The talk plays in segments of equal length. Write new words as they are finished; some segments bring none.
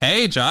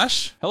Hey,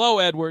 Josh. Hello,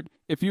 Edward.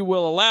 If you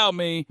will allow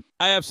me,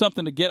 I have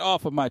something to get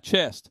off of my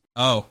chest.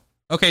 Oh,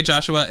 okay,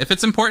 Joshua. If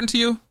it's important to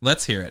you,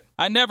 let's hear it.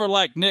 I never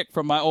liked Nick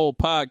from my old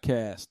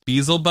podcast.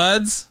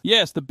 Beaselbuds?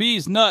 Yes, the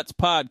Bees Nuts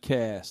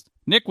podcast.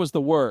 Nick was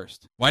the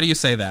worst. Why do you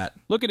say that?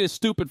 Look at his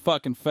stupid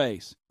fucking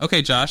face.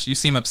 Okay, Josh, you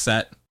seem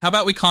upset. How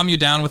about we calm you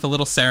down with a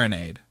little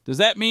serenade? Does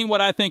that mean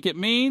what I think it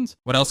means?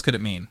 What else could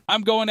it mean?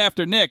 I'm going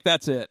after Nick,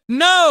 that's it.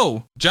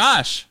 No!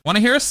 Josh, want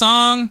to hear a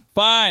song?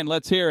 Fine,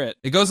 let's hear it.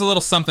 It goes a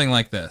little something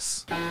like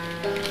this.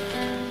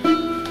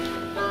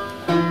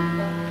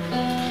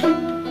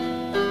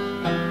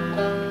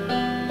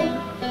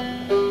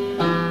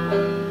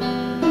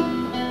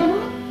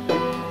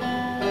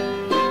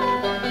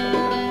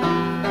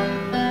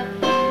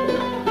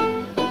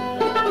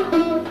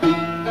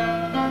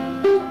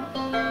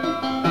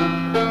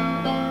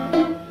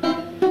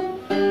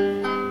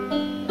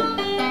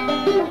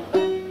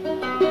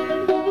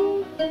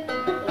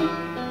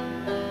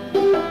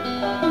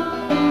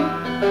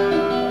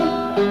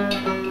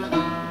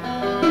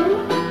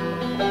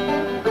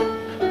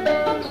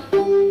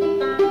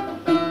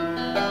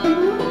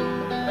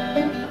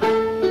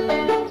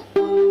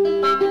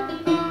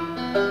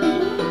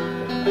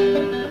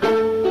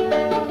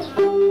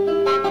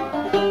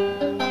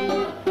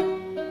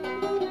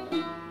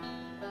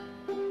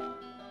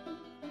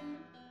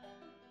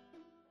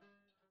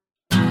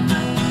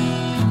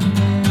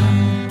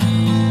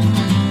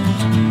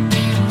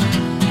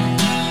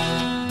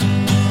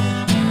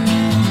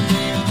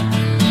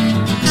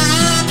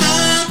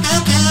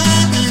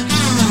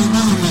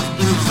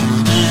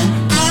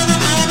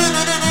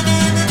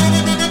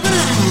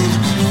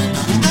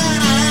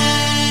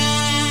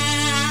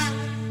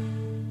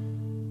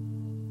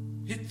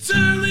 It's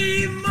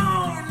early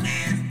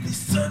morning, the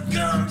sun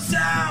comes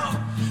out.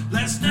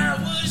 Last night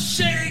was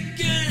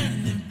shaking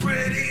and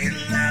pretty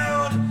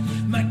loud.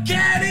 My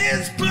cat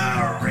is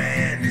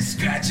purring, it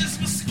scratches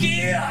my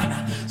skin.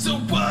 So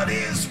what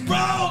is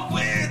wrong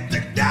with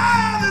the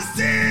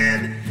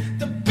sin?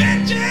 The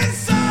bitch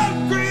is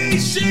hungry,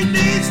 she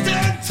needs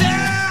to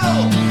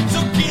tell.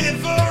 So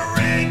give her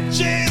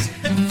inches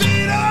and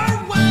feed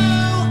her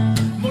well.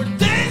 More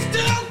days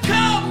to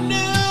come,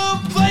 new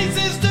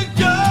places to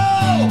go.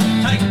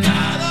 I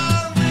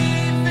gotta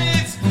leave,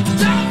 it's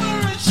time for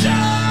a show.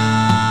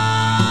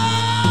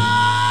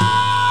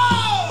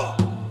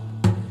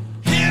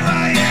 Here I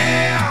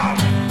am,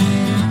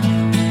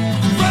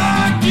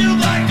 rock you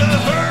like a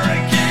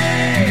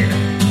hurricane.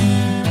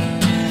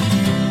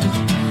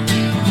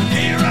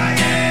 Here I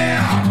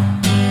am,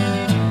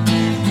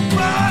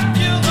 rock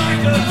you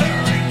like a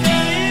hurricane.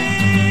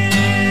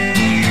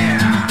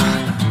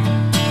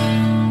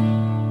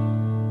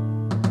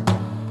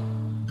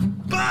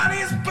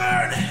 Body's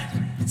burning,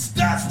 it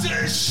starts to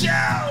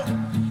shout.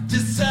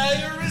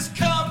 Desire is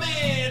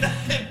coming,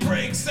 it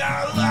breaks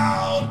out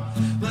loud.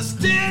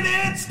 Lost in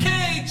its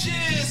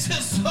cages,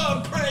 his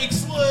heart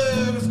breaks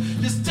loose.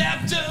 Just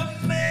have to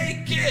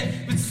make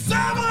it with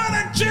someone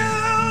to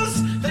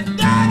choose. The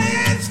night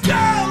is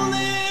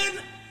calling,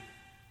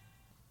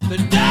 the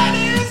night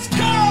is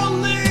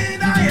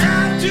calling. I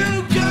have to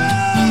go.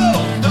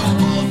 The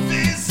wolf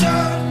is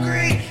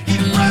hungry, he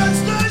runs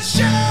the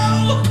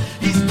show.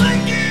 He's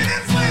licking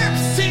his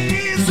lips,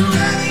 he's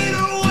ready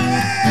to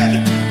win.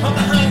 On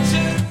the hunt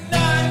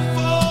tonight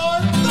for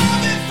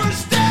love at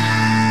first day.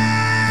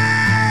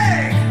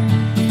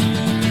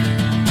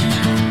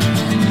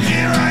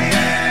 Here I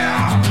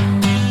am,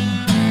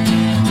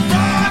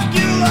 rock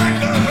you like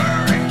a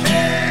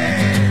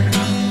hurricane.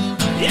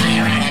 Yeah,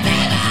 you ready,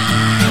 baby?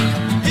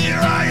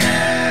 Here I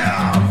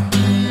am,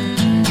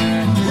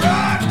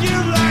 rock you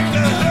like a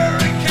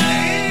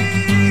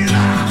hurricane.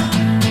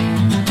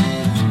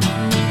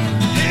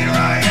 Here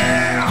I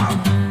am,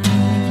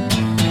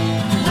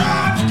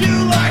 rock you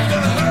like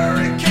a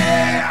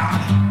hurricane.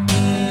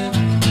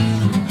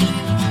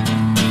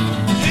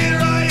 Here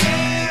I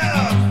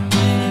am,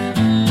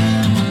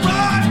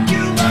 rock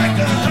you like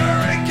a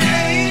hurricane.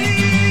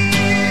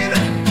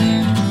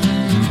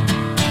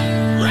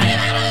 Ready,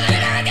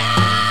 ready, go!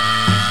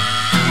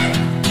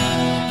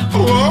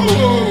 Whoa,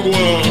 whoa,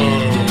 whoa.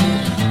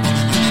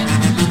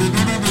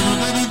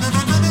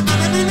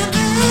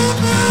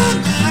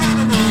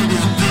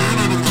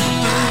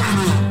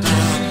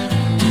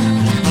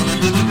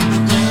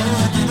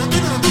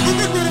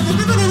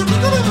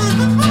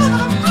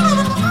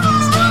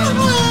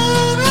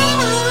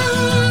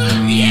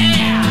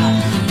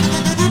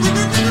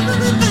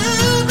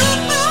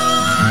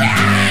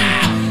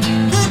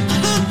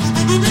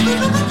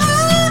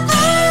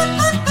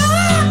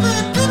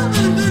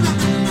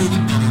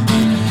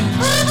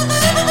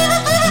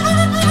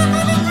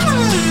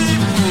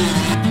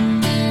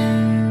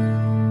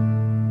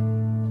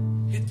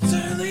 It's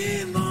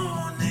early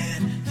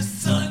morning, the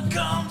sun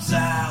comes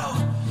out.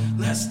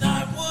 Last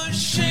night was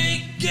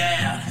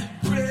shaking,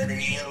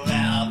 pretty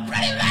loud,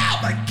 pretty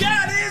loud. My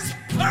cat is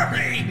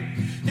purring,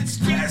 it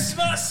scratched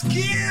my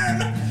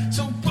skin.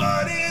 So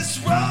what is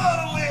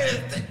wrong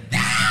with the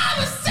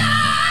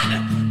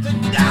sun? The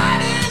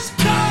night is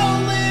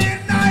calling,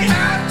 I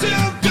have to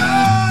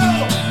go.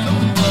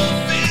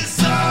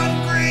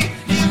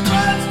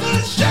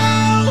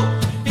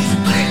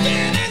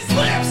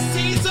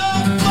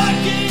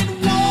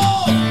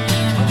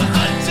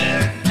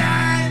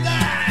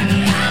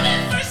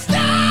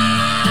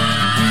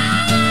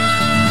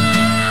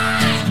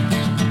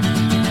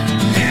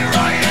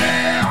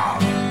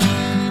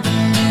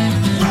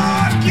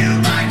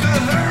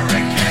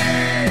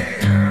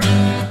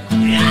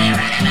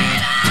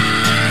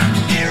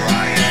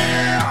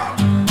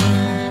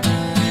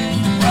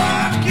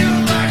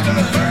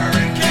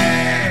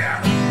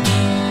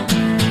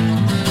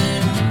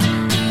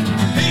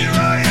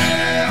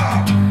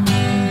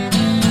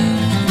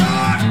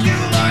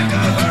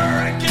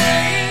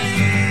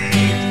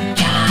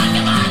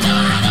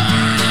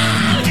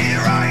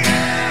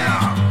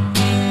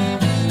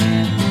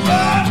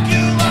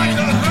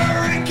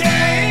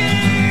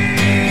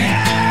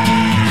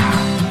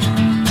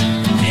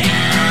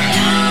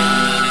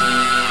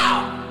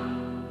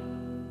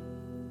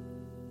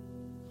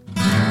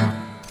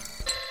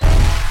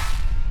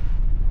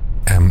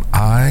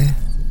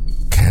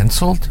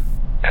 canceled?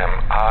 Am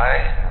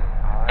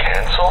I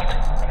canceled?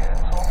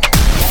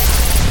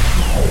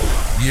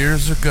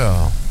 Years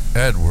ago,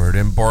 Edward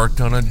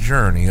embarked on a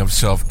journey of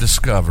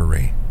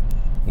self-discovery.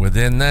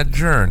 Within that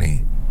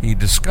journey, he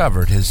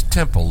discovered his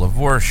temple of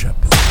worship.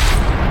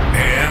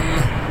 Am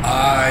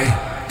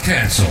I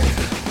canceled?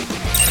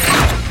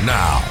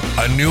 Now,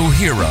 a new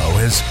hero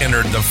has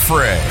entered the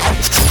fray.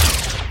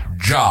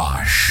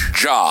 Josh.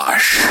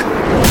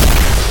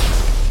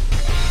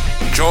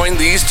 Join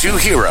these two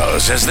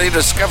heroes as they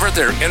discover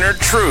their inner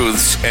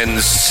truths and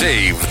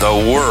save the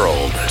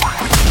world.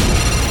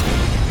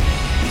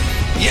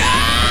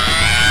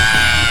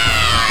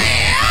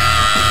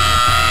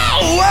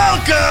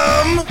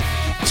 Welcome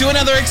to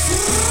another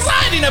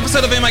exciting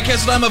episode of Am I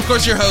Canceled? I'm, of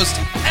course, your host,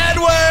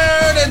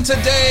 Edward, and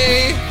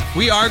today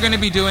we are going to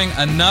be doing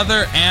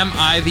another Am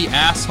I the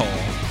Asshole?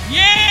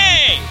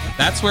 Yay!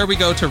 That's where we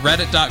go to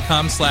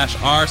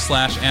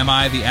reddit.com/r/am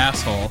I the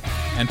asshole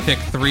and pick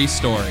 3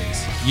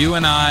 stories. You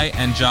and I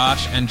and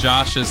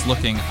Josh's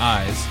looking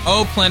eyes.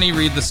 Oh, plenty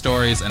read the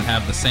stories and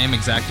have the same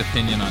exact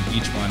opinion on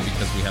each one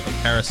because we have a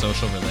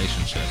parasocial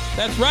relationship.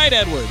 That's right,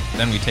 Edward.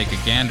 Then we take a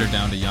gander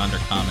down to yonder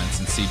comments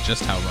and see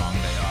just how wrong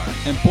they are.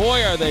 And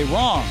boy, are they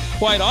wrong.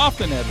 Quite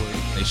often, Edward.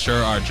 They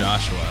sure are,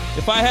 Joshua.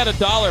 If I had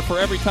 $1 for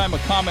every time a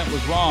comment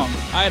was wrong,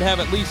 I'd have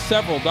at least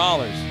several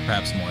dollars.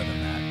 Perhaps more than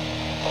that.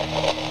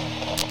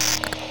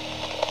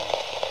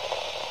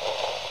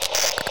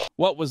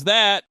 What was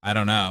that? I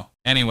don't know.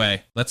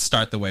 Anyway, let's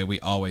start the way we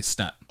always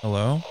start.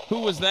 Hello? Who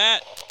was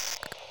that?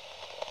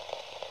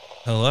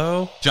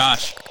 Hello?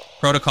 Josh,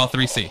 Protocol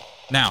 3C.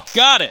 Now.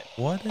 Got it.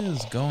 What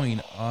is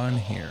going on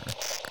here?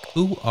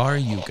 Who are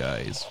you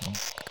guys?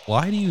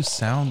 Why do you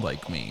sound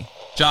like me?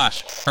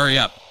 Josh, hurry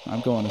up.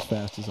 I'm going as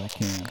fast as I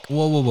can.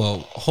 Whoa.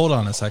 Hold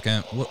on a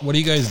second. What are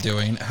you guys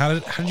doing? How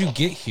did you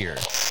get here?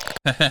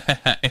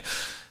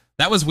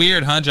 That was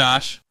weird, huh,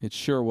 Josh? It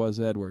sure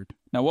was, Edward.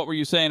 Now, what were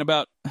you saying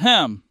about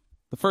him?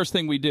 The first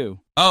thing we do.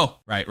 Oh,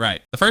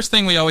 right. The first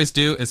thing we always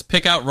do is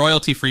pick out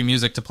royalty-free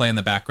music to play in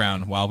the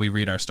background while we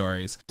read our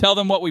stories. Tell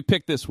them what we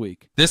picked this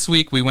week. This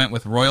week we went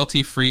with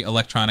royalty-free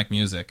electronic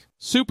music.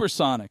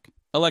 Supersonic,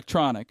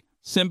 electronic,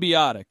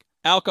 symbiotic,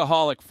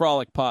 alcoholic,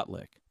 frolic,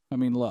 potlick. I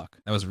mean, luck.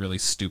 That was really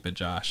stupid,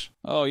 Josh.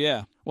 Oh,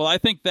 yeah. Well, I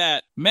think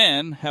that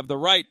men have the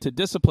right to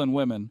discipline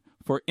women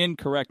for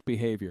incorrect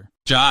behavior.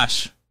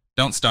 Josh,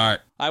 don't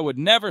start. I would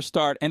never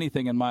start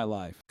anything in my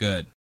life.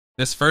 Good.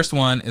 This first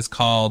one is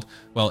called,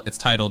 well, it's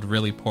titled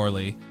really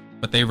poorly,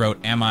 but they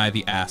wrote, Am I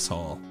the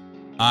Asshole?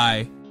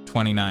 I,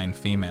 29,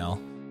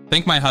 female,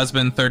 think my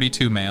husband,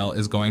 32, male,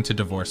 is going to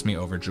divorce me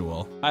over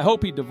Jewel. I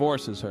hope he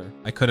divorces her.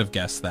 I could have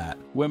guessed that.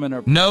 Women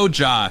are... No,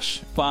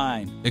 Josh.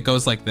 Fine. It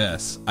goes like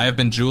this. I have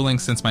been juuling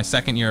since my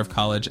second year of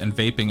college and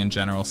vaping in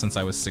general since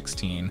I was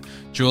 16.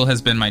 Juul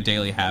has been my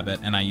daily habit,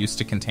 and I used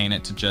to contain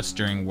it to just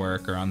during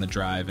work or on the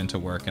drive into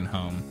work and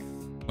home.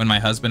 When my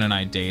husband and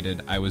I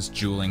dated, I was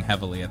juuling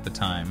heavily at the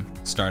time,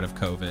 start of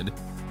COVID.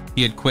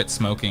 He had quit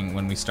smoking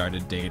when we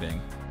started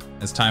dating.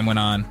 As time went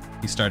on,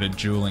 he started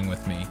juuling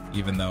with me,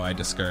 even though I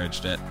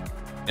discouraged it.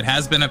 It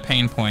has been a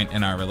pain point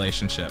in our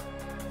relationship.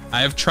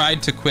 I have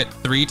tried to quit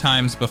 3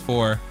 times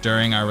before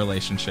during our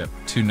relationship,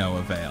 to no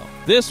avail.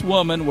 This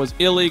woman was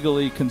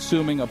illegally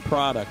consuming a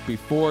product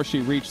before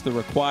she reached the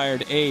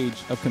required age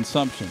of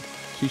consumption.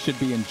 She should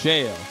be in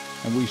jail,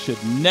 and we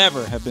should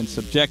never have been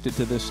subjected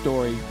to this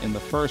story in the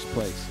first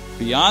place.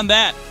 Beyond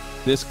that,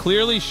 this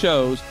clearly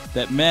shows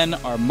that men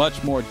are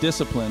much more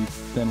disciplined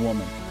than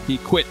women. He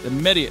quit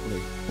immediately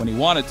when he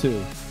wanted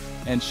to,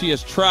 and she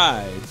has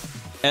tried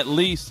at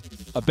least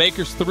a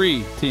Baker's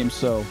 3 team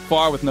so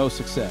far with no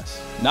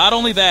success. Not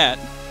only that,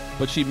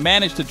 but she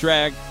managed to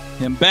drag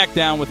him back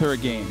down with her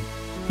again.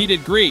 He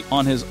did great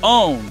on his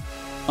own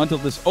until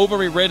this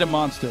overrated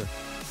monster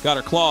got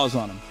her claws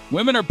on him.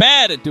 Women are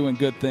bad at doing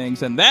good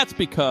things, and that's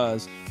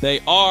because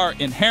they are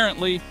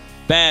inherently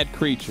bad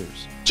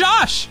creatures.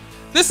 Josh!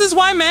 This is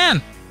why,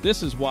 man!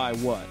 This is why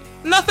what?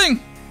 Nothing!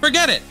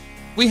 Forget it!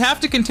 We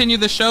have to continue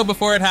the show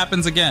before it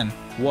happens again.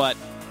 What,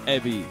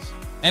 Evies?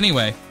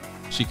 Anyway,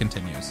 she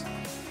continues.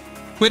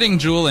 Quitting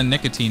Juul and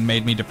nicotine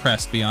made me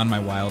depressed beyond my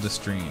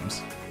wildest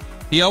dreams.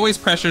 He always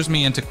pressures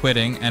me into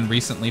quitting, and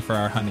recently for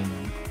our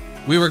honeymoon.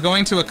 We were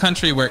going to a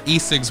country where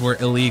e-cigs were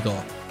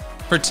illegal.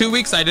 For 2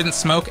 weeks I didn't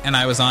smoke and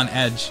I was on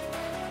edge.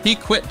 He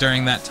quit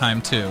during that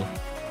time too.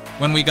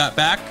 When we got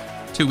back,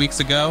 2 weeks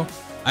ago,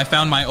 I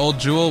found my old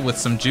Juul with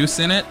some juice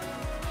in it.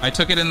 I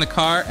took it in the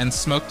car and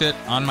smoked it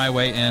on my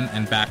way in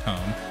and back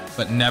home,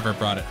 but never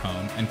brought it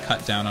home and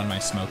cut down on my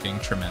smoking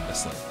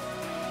tremendously.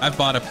 I've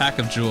bought a pack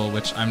of Juul,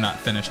 which I'm not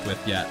finished with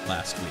yet,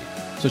 last week.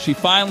 So she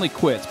finally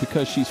quits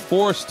because she's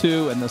forced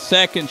to, and the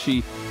second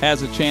she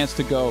has a chance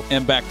to go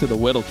and back to the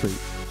whittle treat,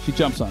 she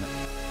jumps on it.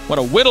 What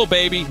a whittle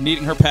baby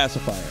needing her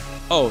pacifier.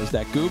 Oh, is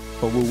that Goop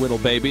or Woo Whittle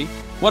Baby?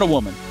 What a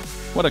woman.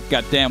 What a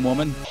goddamn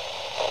woman.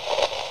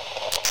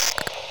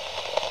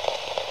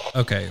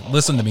 Okay,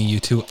 listen to me, you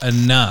two.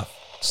 Enough.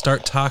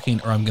 Start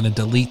talking or I'm going to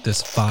delete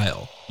this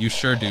file. You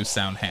sure do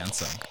sound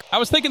handsome. I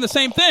was thinking the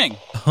same thing.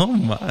 Oh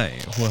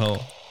my. Well,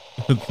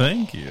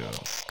 thank you.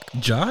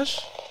 Josh?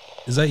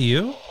 Is that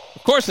you?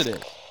 Of course it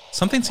is.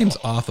 Something seems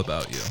off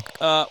about you.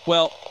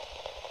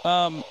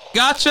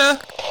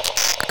 Gotcha!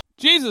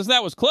 Jesus,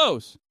 that was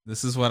close.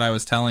 This is what I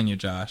was telling you,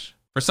 Josh.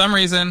 For some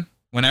reason,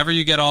 whenever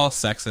you get all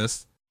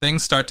sexist,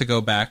 things start to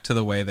go back to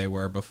the way they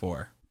were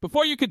before.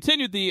 Before you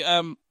continued the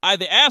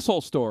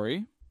asshole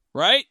story,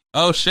 right?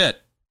 Oh,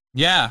 shit.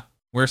 Yeah,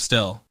 we're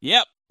still.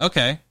 Yep.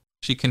 Okay.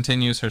 She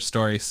continues her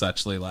story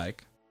suchly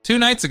like. 2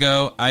 nights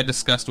ago, I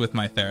discussed with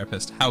my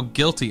therapist how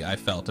guilty I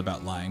felt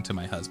about lying to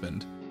my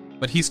husband.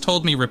 But he's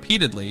told me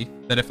repeatedly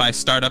that if I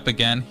start up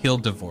again, he'll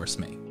divorce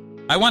me.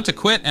 I want to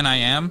quit, and I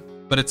am,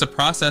 but it's a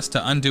process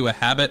to undo a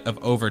habit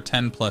of over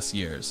 10 plus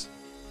years.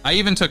 I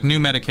even took new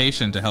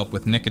medication to help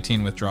with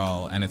nicotine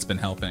withdrawal, and it's been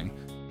helping.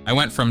 I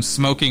went from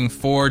smoking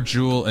 4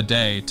 joule a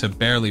day to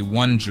barely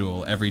 1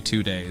 joule every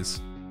 2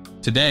 days.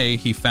 Today,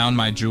 he found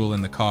my joule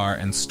in the car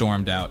and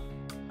stormed out.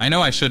 I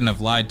know I shouldn't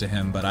have lied to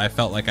him, but I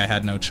felt like I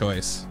had no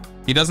choice.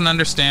 He doesn't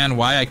understand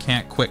why I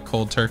can't quit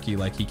cold turkey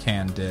like he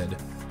did.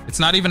 It's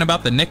not even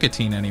about the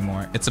nicotine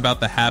anymore, it's about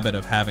the habit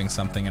of having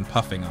something and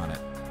puffing on it.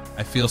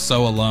 I feel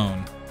so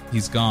alone.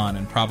 He's gone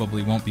and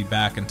probably won't be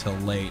back until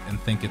late and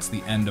think it's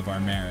the end of our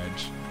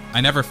marriage.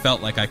 I never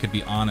felt like I could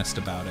be honest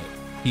about it.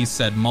 He's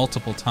said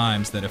multiple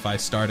times that if I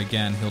start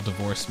again, he'll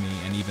divorce me,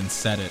 and even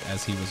said it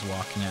as he was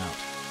walking out.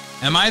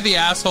 Am I the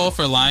asshole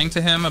for lying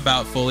to him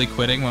about fully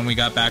quitting when we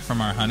got back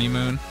from our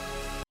honeymoon?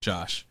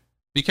 Josh,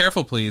 be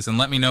careful please, and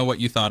let me know what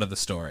you thought of the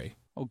story.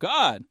 Oh,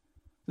 God.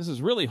 This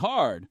is really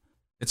hard.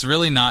 It's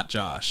really not,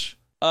 Josh.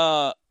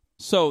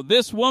 So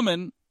this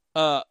woman,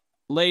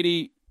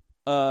 lady,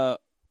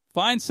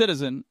 fine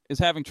citizen, is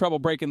having trouble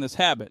breaking this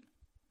habit.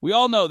 We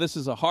all know this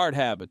is a hard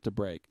habit to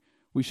break.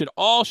 We should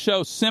all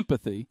show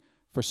sympathy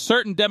for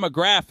certain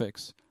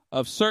demographics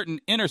of certain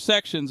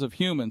intersections of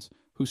humans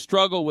who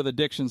struggle with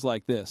addictions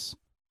like this.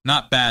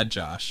 Not bad,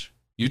 Josh.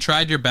 You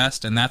tried your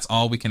best, and that's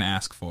all we can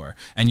ask for.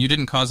 And you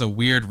didn't cause a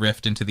weird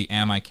rift into the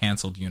Am I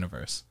Cancelled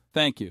universe.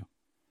 Thank you.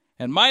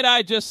 And might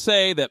I just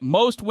say that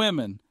most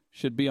women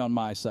should be on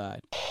my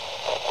side.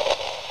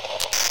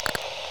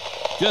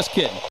 Just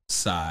kidding.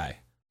 Sigh.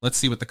 Let's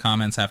see what the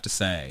comments have to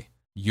say.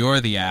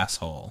 You're the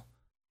asshole.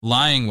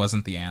 Lying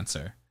wasn't the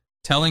answer.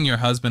 Telling your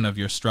husband of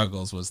your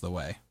struggles was the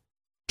way.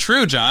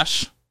 True,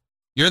 Josh.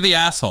 You're the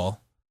asshole.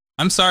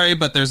 I'm sorry,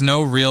 but there's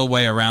no real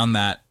way around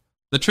that.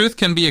 The truth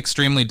can be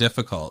extremely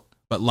difficult,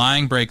 but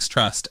lying breaks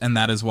trust, and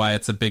that is why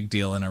it's a big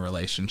deal in a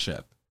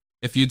relationship.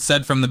 If you'd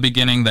said from the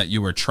beginning that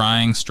you were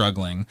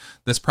struggling,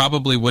 this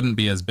probably wouldn't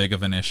be as big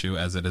of an issue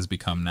as it has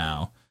become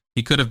now.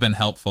 He could have been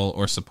helpful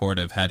or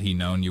supportive had he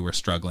known you were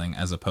struggling,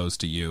 as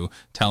opposed to you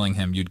telling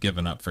him you'd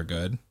given up for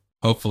good.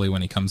 Hopefully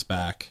when he comes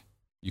back,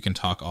 you can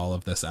talk all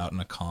of this out in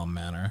a calm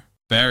manner.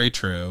 Very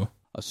true.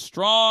 A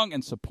strong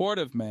and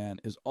supportive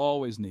man is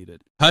always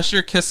needed. Hush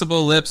your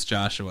kissable lips,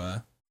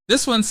 Joshua.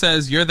 This one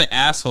says you're the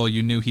asshole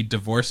you knew he'd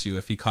divorce you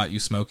if he caught you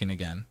smoking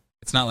again.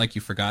 It's not like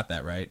you forgot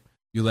that, right?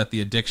 You let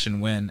the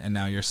addiction win, and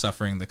now you're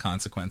suffering the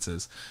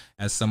consequences.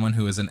 As someone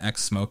who is an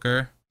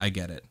ex-smoker, I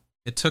get it.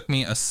 It took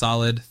me a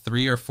solid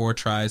 3 or 4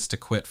 tries to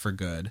quit for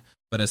good,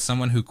 but as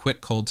someone who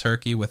quit cold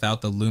turkey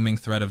without the looming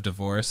threat of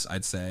divorce,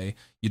 I'd say,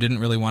 you didn't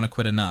really want to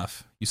quit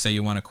enough. You say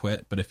you want to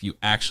quit, but if you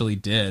actually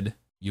did,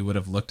 you would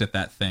have looked at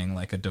that thing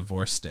like a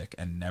divorce stick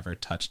and never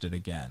touched it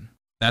again.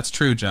 That's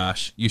true,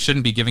 Josh. You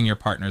shouldn't be giving your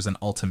partners an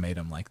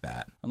ultimatum like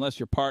that. Unless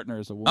your partner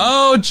is a woman.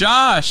 Oh,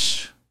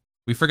 Josh!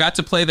 We forgot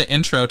to play the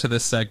intro to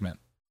this segment.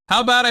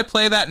 How about I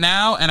play that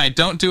now and I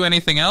don't do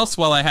anything else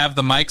while I have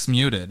the mics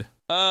muted?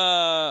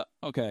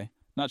 Okay.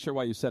 Not sure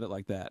why you said it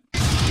like that.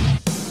 Am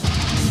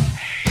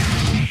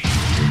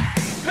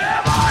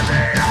I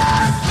the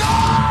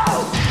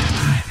asshole?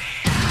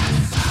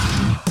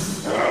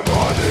 Am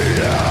I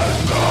the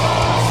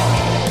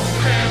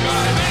asshole? Am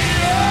I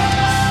the asshole?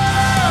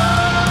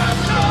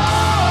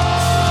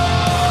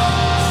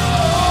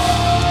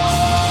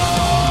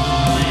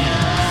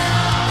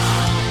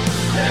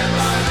 Am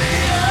I the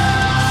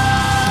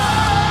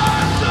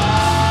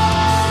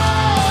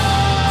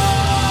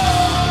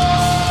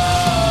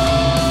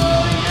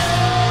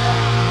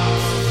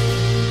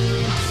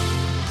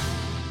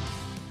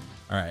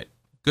All right.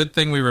 Good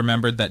thing we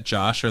remembered that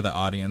Josh or the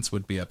audience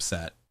would be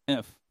upset.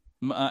 That's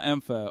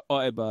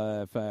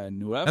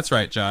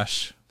right,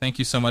 Josh. Thank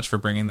you so much for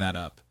bringing that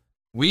up.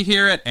 We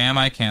here at Am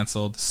I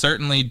Cancelled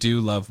certainly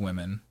do love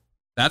women.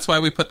 That's why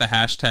we put the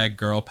hashtag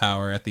girl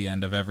power at the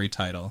end of every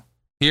title.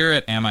 Here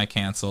at Am I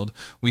Cancelled,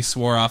 we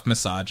swore off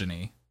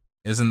misogyny.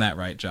 Isn't that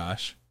right,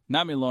 Josh?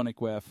 That's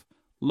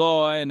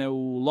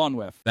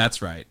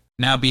right.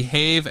 Now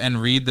behave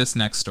and read this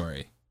next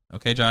story.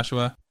 Okay,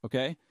 Joshua?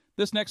 Okay.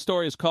 This next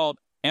story is called,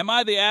 Am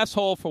I the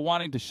Asshole for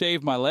Wanting to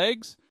Shave My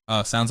Legs?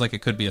 Oh, sounds like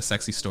it could be a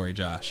sexy story,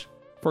 Josh.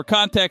 For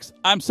context,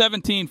 I'm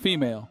 17,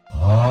 female.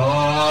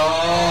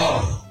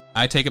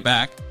 I take it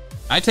back.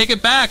 I take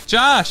it back,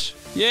 Josh!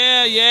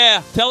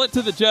 Yeah. Tell it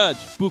to the judge,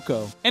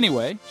 Buko.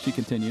 Anyway, she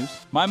continues,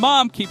 my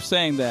mom keeps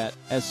saying that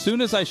as soon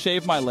as I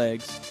shave my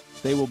legs,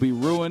 they will be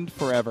ruined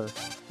forever,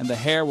 and the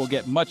hair will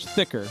get much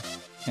thicker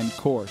and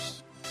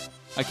coarse.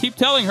 I keep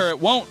telling her it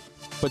won't,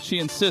 but she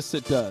insists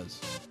it does.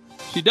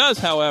 She does,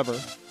 however,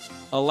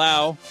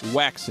 allow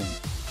waxing.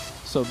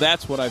 So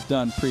that's what I've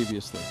done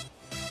previously.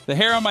 The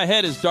hair on my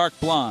head is dark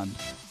blonde,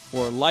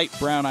 or light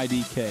brown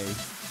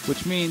IDK,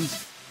 which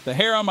means the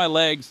hair on my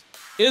legs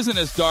isn't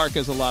as dark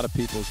as a lot of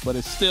people's, but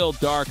it's still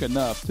dark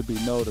enough to be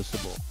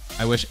noticeable.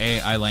 I wish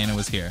Aita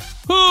was here.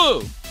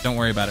 Who? Don't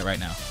worry about it right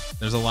now.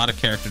 There's a lot of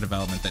character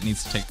development that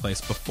needs to take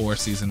place before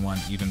season 1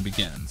 even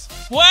begins.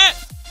 What?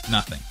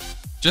 Nothing.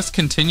 Just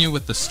continue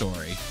with the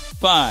story.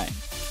 Fine.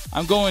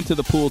 I'm going to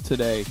the pool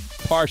today,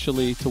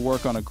 partially to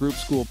work on a group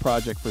school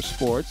project for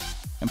sports,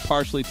 and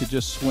partially to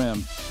just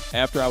swim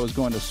after I was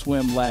going to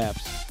swim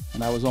laps,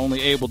 and I was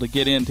only able to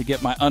get in to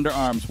get my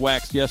underarms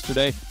waxed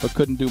yesterday, but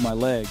couldn't do my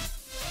legs.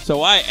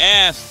 So I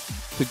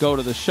asked to go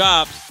to the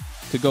shops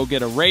to go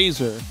get a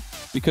razor,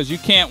 because you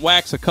can't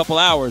wax a couple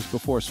hours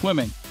before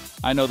swimming.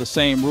 I know the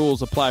same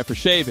rules apply for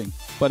shaving,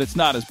 but it's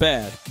not as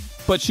bad.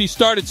 But she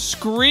started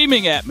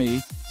screaming at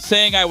me,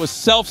 saying I was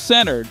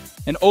self-centered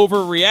and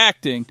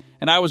overreacting,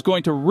 and I was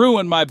going to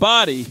ruin my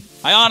body.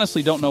 I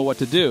honestly don't know what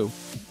to do.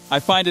 I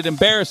find it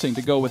embarrassing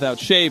to go without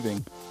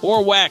shaving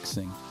or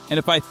waxing. And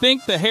if I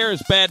think the hair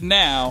is bad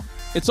now,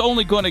 it's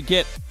only going to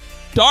get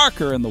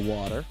darker in the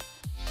water.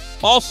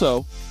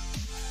 Also,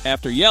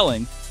 after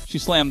yelling, she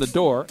slammed the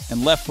door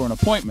and left for an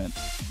appointment.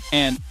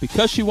 And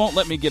because she won't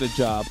let me get a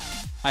job,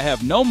 I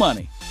have no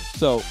money.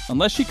 So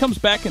unless she comes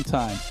back in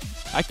time,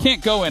 I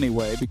can't go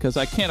anyway because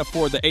I can't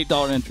afford the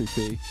 $8 entry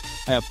fee.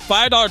 I have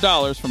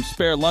 $5 from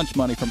spare lunch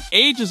money from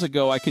ages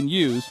ago I can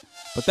use,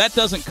 but that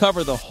doesn't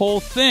cover the whole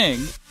thing.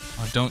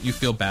 Oh, don't you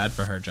feel bad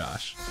for her,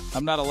 Josh?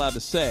 I'm not allowed to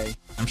say.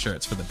 I'm sure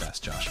it's for the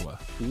best, Joshua.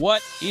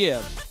 What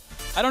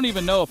if? I don't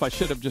even know if I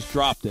should have just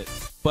dropped it,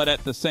 but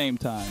at the same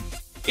time,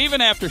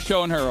 even after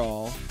showing her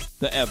all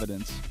the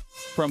evidence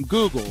from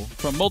Google,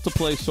 from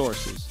multiple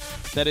sources,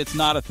 that it's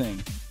not a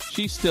thing,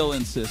 she still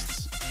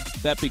insists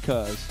that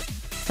because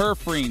her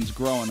friends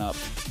growing up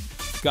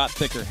got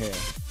thicker hair,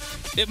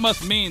 it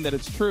must mean that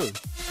it's true.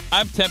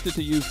 I'm tempted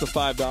to use the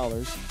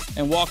 $5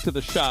 and walk to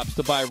the shops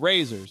to buy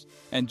razors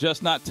and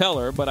just not tell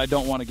her, but I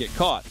don't want to get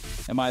caught.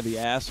 Am I the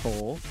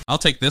asshole? I'll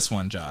take this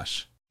one,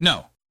 Josh.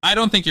 No, I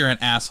don't think you're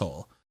an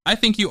asshole. I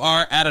think you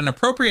are at an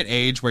appropriate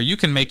age where you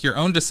can make your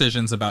own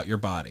decisions about your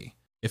body.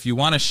 If you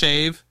want to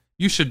shave,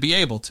 you should be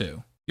able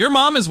to. Your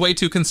mom is way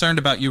too concerned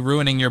about you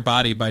ruining your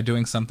body by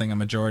doing something a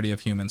majority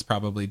of humans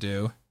probably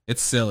do.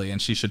 It's silly,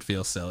 and she should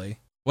feel silly.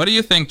 What do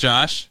you think,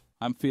 Josh?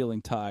 I'm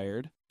feeling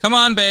tired. Come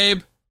on,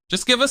 babe.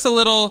 Just give us a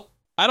little...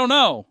 I don't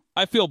know.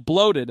 I feel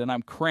bloated and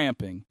I'm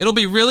cramping. It'll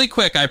be really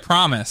quick, I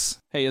promise.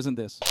 Hey, isn't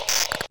this?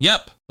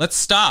 Yep, let's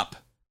stop.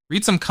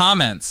 Read some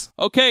comments.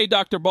 Okay,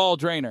 Dr. Ball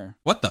Drainer.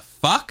 What the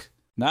fuck?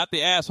 Not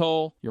the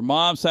asshole. Your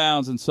mom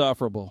sounds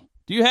insufferable.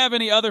 Do you have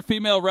any other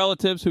female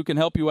relatives who can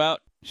help you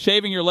out?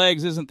 Shaving your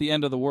legs isn't the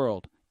end of the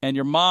world, and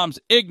your mom's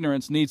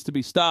ignorance needs to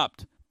be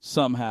stopped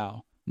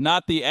somehow.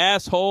 Not the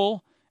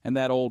asshole and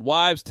that old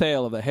wives'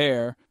 tale of the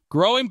hair.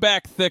 Growing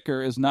back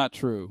thicker is not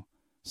true.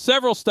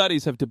 Several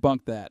studies have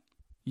debunked that.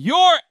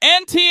 You're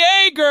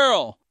NTA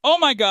girl! Oh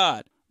my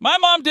God. My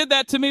mom did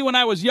that to me when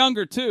I was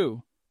younger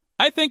too.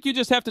 I think you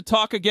just have to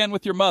talk again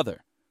with your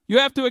mother. You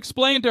have to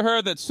explain to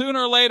her that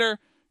sooner or later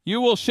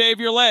you will shave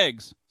your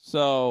legs.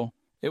 So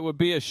it would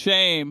be a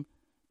shame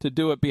to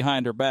do it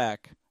behind her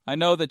back. I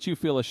know that you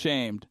feel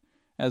ashamed,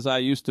 as I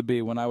used to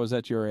be when I was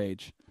at your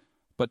age.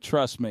 But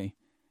trust me,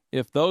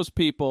 if those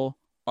people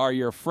are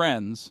your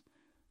friends,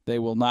 they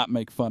will not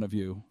make fun of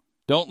you.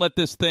 Don't let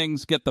this thing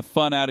get the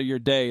fun out of your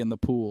day in the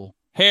pool.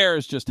 Hair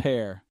is just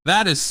hair.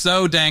 That is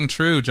so dang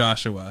true,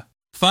 Joshua.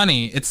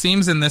 Funny, it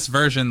seems in this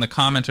version the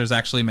commenters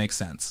actually make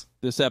sense.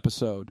 This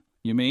episode,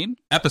 you mean?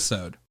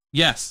 Episode.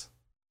 Yes.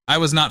 I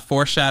was not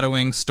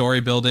foreshadowing,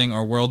 story building,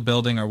 or world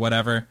building, or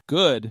whatever.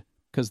 Good,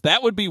 because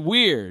that would be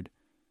weird.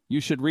 You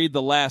should read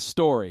the last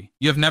story.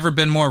 You have never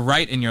been more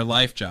right in your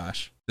life,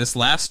 Josh. This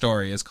last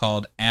story is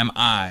called Am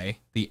I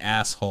the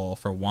Asshole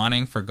for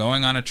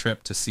going on a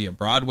trip to see a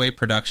Broadway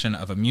production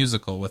of a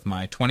musical with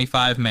my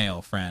 25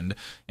 male friend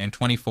and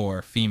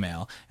 24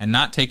 female, and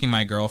not taking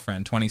my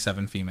girlfriend,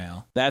 27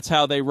 female. That's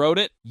how they wrote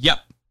it? Yep.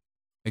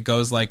 It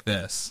goes like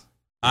this.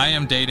 I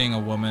am dating a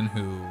woman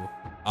who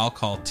I'll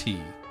call T.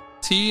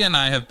 T and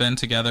I have been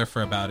together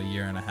for about a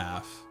year and a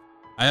half.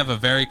 I have a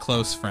very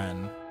close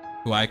friend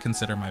who I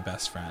consider my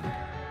best friend,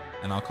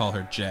 and I'll call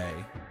her J.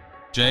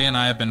 Jay and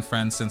I have been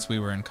friends since we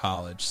were in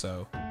college,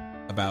 so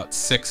about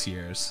 6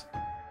 years.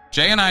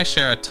 Jay and I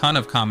share a ton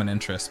of common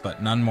interests,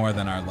 but none more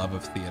than our love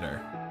of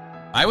theater.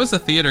 I was a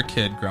theater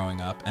kid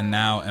growing up, and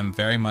now am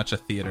very much a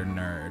theater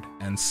nerd,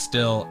 and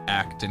still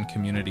act in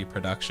community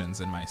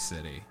productions in my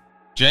city.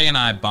 Jay and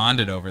I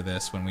bonded over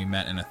this when we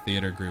met in a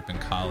theater group in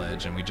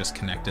college, and we just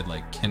connected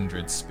like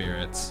kindred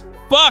spirits.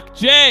 Fuck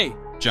Jay!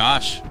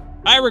 Josh.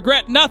 I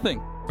regret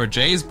nothing! For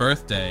Jay's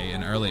birthday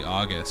in early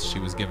August, she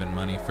was given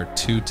money for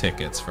 2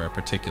 tickets for a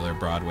particular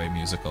Broadway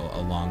musical,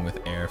 along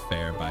with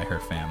airfare by her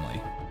family.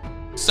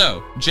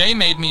 So, Jay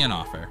made me an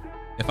offer.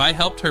 If I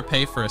helped her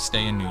pay for a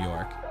stay in New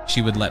York,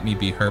 she would let me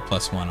be her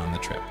 +1 on the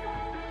trip.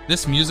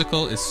 This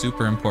musical is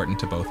super important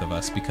to both of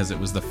us because it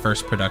was the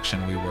first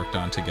production we worked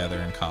on together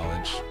in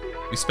college.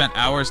 We spent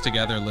hours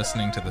together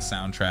listening to the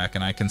soundtrack,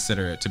 and I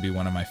consider it to be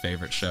one of my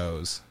favorite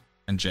shows.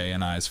 And Jay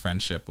and I's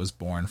friendship was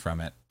born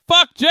from it.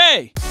 Fuck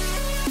Jay!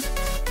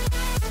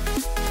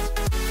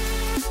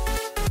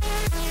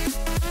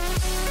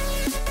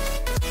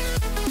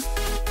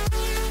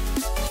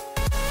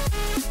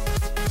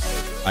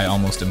 I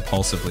almost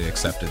impulsively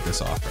accepted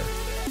this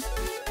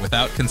offer,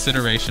 without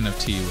consideration of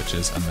tea, which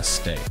is a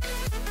mistake.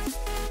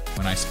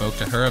 When I spoke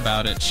to her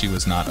about it, she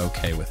was not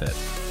okay with it.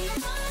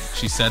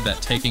 She said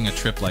that taking a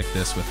trip like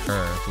this with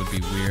her would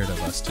be weird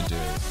of us to do,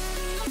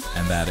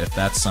 and that if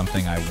that's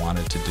something I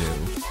wanted to do,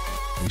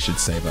 we should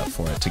save up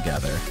for it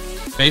together.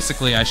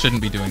 Basically, I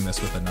shouldn't be doing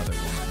this with another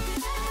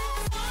woman.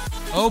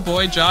 Oh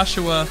boy,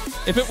 Joshua.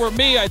 If it were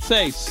me, I'd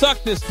say,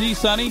 suck this D,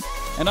 Sonny,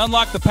 and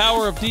unlock the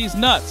power of D's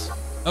nuts.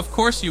 Of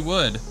course you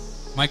would.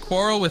 My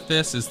quarrel with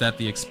this is that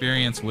the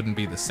experience wouldn't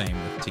be the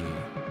same with T.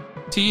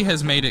 T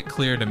has made it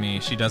clear to me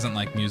she doesn't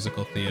like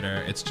musical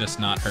theater, it's just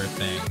not her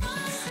thing.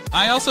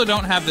 I also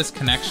don't have this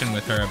connection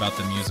with her about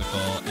the musical,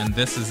 and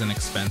this is an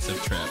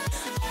expensive trip.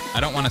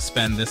 I don't want to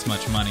spend this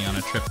much money on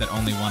a trip that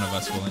only one of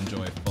us will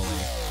enjoy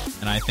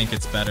fully, and I think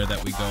it's better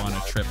that we go on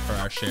a trip for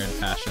our shared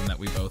passion that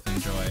we both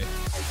enjoy.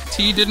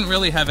 T didn't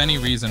really have any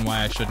reason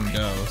why I shouldn't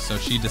go, so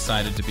she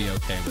decided to be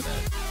okay with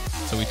it.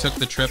 So we took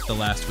the trip the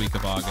last week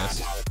of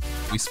August.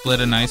 We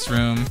split a nice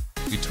room,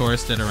 we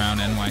touristed around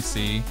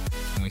NYC,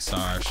 and we saw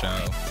our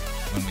show.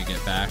 When we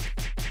get back,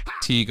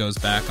 T goes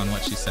back on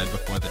what she said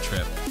before the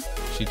trip.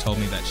 She told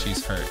me that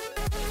she's hurt,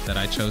 that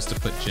I chose to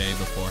put Jay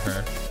before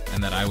her,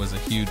 and that I was a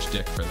huge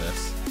dick for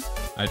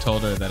this. I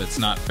told her that it's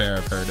not fair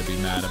of her to be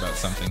mad about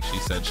something she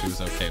said she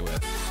was okay with.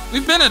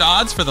 We've been at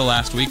odds for the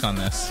last week on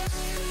this.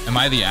 Am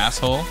I the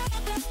asshole?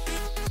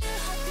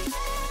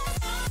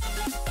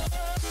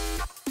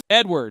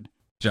 Edward.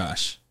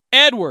 Josh.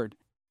 Edward.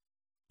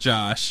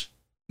 Josh.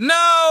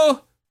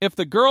 No! If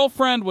the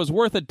girlfriend was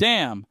worth a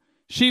damn,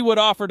 she would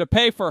offer to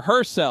pay for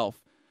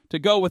herself to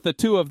go with the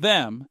two of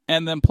them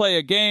and then play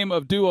a game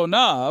of duo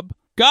knob,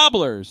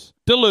 gobblers,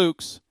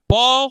 deluxe,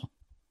 ball,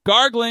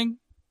 gargling,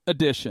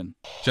 edition.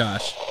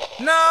 Josh.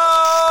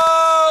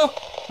 No!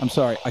 I'm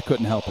sorry, I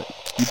couldn't help it.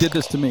 You did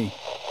this to me.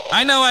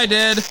 I know I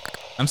did.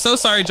 I'm so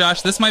sorry,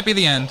 Josh. This might be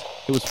the end.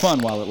 It was fun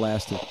while it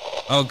lasted.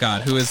 Oh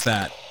God, who is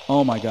that?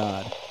 Oh my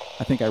God.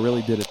 I think I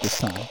really did it this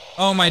time.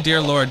 Oh my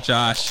dear Lord,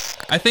 Josh.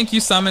 I think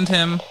you summoned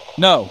him.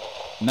 No,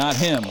 not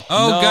him.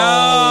 Oh No.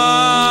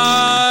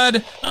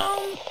 God!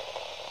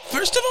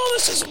 First of all,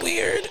 this is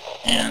weird,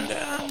 and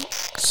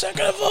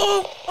second of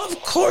all,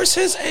 of course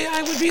his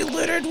AI would be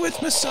littered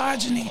with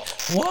misogyny.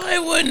 Why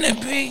wouldn't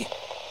it be?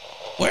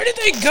 Where did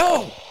they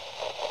go?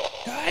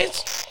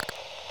 Guys?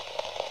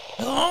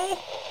 Hello?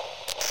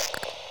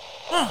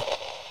 Huh.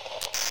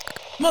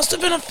 Must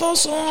have been a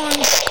false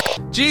alarm.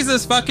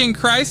 Jesus fucking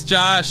Christ,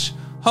 Josh.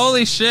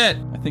 Holy shit.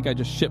 I think I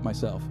just shit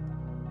myself.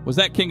 Was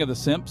that King of the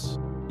Simps?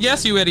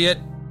 Yes, you idiot.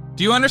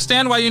 Do you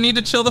understand why you need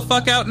to chill the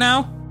fuck out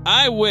now?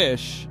 I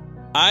wish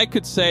I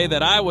could say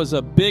that I was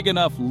a big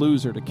enough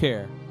loser to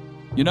care.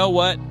 You know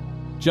what?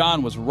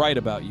 John was right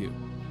about you.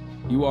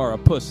 You are a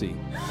pussy.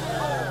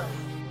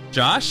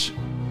 Josh?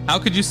 How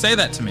could you say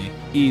that to me?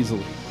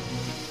 Easily.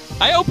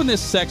 I open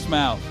this sex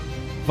mouth,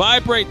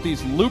 vibrate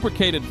these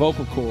lubricated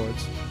vocal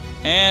cords,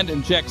 and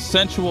inject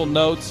sensual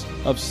notes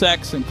of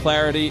sex and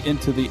clarity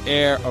into the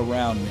air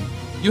around me.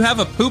 You have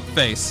a poop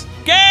face.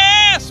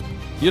 Gasp!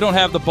 You don't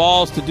have the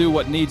balls to do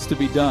what needs to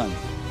be done.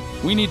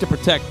 We need to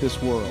protect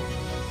this world.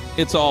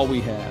 It's all we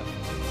have.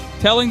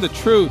 Telling the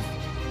truth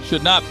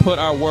should not put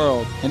our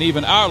world and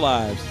even our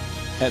lives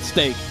at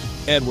stake,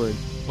 Edward.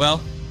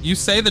 Well, you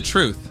say the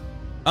truth.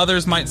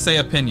 Others might say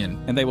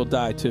opinion. And they will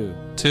die too.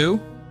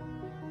 Two?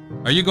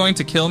 Are you going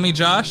to kill me,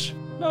 Josh?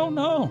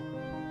 No.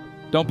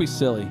 Don't be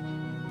silly.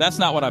 That's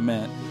not what I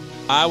meant.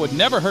 I would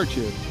never hurt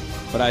you,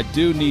 but I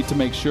do need to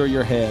make sure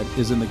your head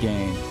is in the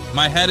game.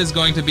 My head is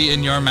going to be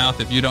in your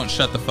mouth if you don't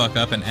shut the fuck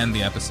up and end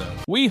the episode.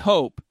 We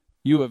hope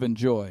you have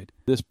enjoyed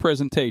this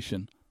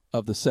presentation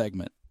of the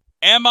segment.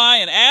 Am I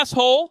an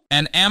asshole?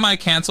 And Am I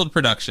Canceled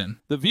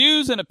production. The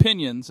views and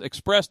opinions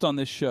expressed on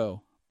this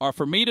show are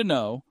for me to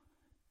know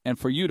and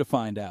for you to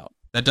find out.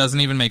 That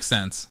doesn't even make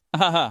sense.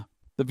 Haha.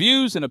 The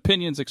views and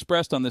opinions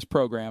expressed on this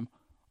program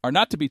are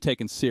not to be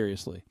taken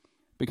seriously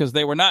because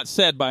they were not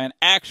said by an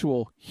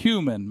actual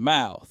human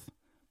mouth.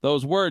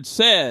 Those words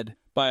said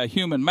by a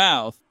human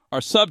mouth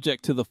are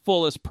subject to the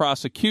fullest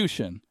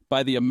prosecution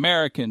by the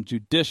American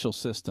judicial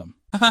system.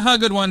 Haha,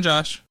 good one,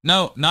 Josh.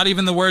 No, not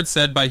even the words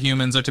said by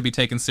humans are to be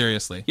taken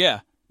seriously.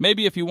 Yeah,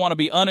 maybe if you want to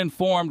be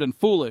uninformed and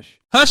foolish.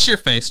 Hush your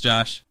face,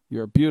 Josh.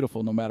 You're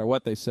beautiful no matter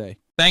what they say.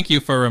 Thank you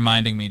for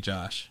reminding me,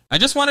 Josh. I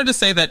just wanted to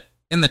say that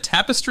in the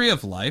tapestry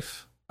of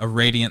life, a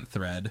radiant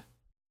thread,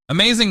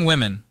 amazing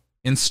women,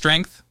 in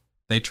strength,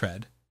 they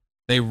tread.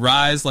 They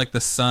rise like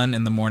the sun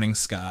in the morning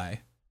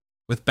sky.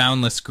 With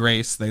boundless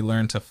grace, they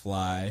learn to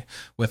fly.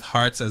 With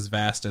hearts as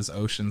vast as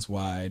oceans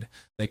wide,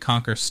 they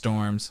conquer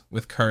storms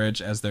with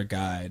courage as their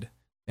guide.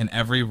 In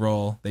every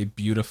role, they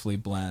beautifully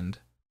blend.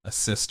 a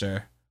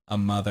sister, a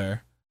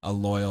mother, a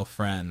loyal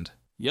friend.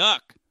 Yuck.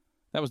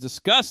 That was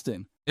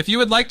disgusting. If you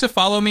would like to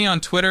follow me on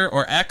Twitter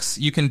or X,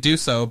 you can do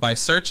so by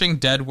searching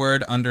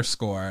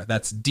deadword_.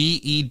 That's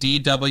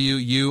DEDWURD_.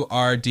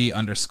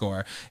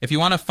 If you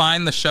want to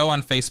find the show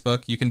on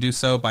Facebook, you can do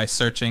so by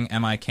searching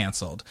Am I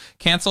Cancelled?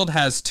 Cancelled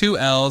has 2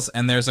 L's,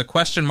 and there's a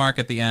question mark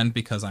at the end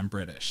because I'm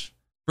British.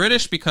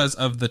 British because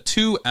of the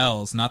 2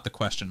 L's, not the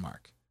question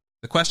mark.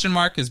 The question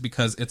mark is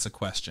because it's a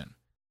question.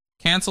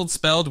 Cancelled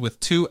spelled with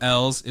 2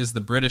 L's is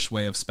the British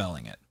way of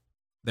spelling it.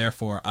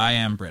 Therefore, I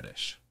am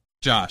British.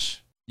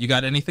 Josh, you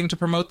got anything to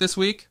promote this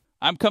week?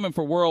 I'm coming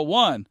for World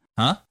 1.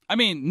 Huh? I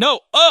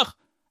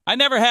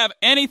never have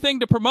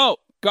anything to promote.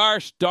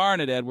 Gosh darn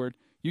it, Edward.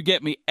 You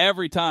get me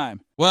every time.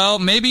 Well,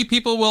 maybe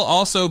people will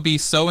also be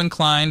so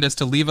inclined as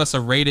to leave us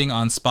a rating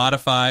on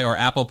Spotify or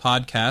Apple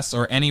Podcasts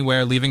or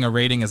anywhere leaving a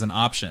rating is an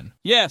option.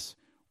 Yes,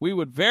 we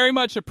would very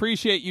much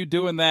appreciate you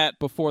doing that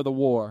before the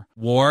war.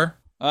 War?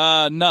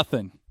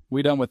 Nothing.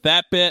 We done with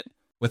that bit?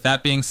 With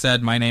that being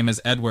said, my name is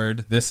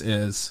Edward. This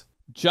is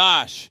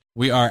Josh.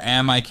 We are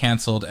Am I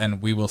Cancelled,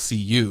 and we will see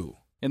you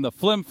in the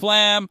flim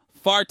flam,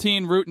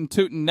 fartine, rootin'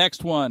 tootin'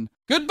 next one.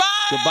 Goodbye!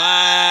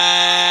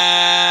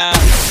 Goodbye!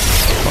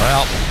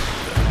 Well,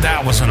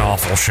 that was an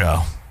awful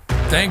show.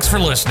 Thanks for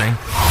listening.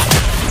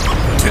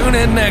 Tune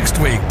in next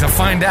week to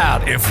find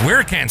out if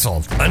we're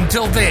canceled.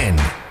 Until then,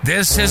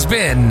 this has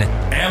been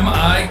Am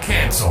I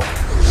Cancelled?